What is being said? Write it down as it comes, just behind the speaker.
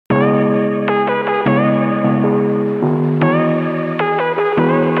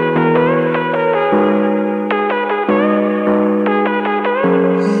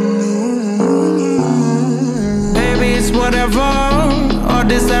beautiful. All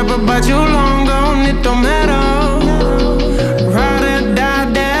this rap about you long gone, it don't matter. Ride or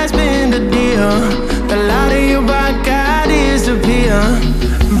die, that's been the deal. The light of you by God disappear.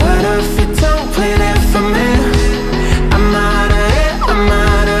 But if you don't play that for me, I'm out of it, I'm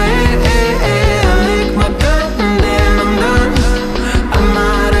out of it. I lick my gun and then I'm done. I'm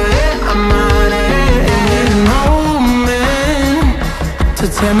out of it, I'm out of it. Omen to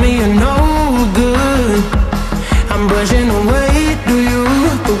tell me you're no good. I'm brushing the weight of you,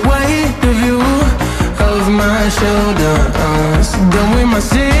 the weight of you, of my shoulders. Done with my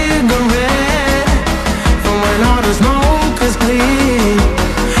cigarette, and when all the smoke is clear,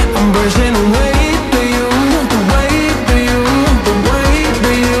 I'm brushing the weight of you, the weight of you, the weight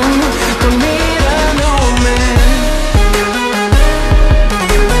of you. Don't need a no man.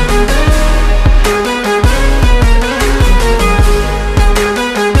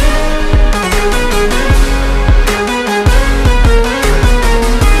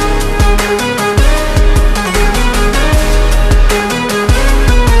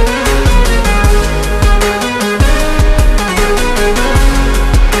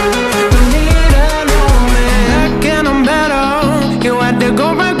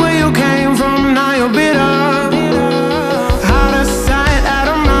 Go back where you came from, now you're bitter. Out of sight, out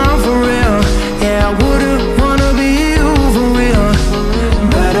of mind for real. Yeah, I wouldn't wanna be you for real.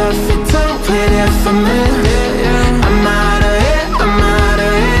 But if you don't play that for me, I'm out of it, I'm out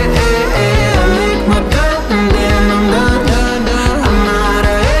of it. I lick my gun and then I'm done. I'm out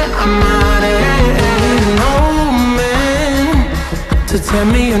of it, I'm out of it. No man to tell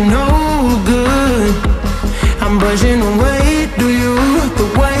me you're no good. I'm brushing the weight of you, the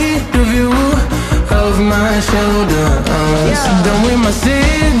weight of you, of my shoulders. Done with my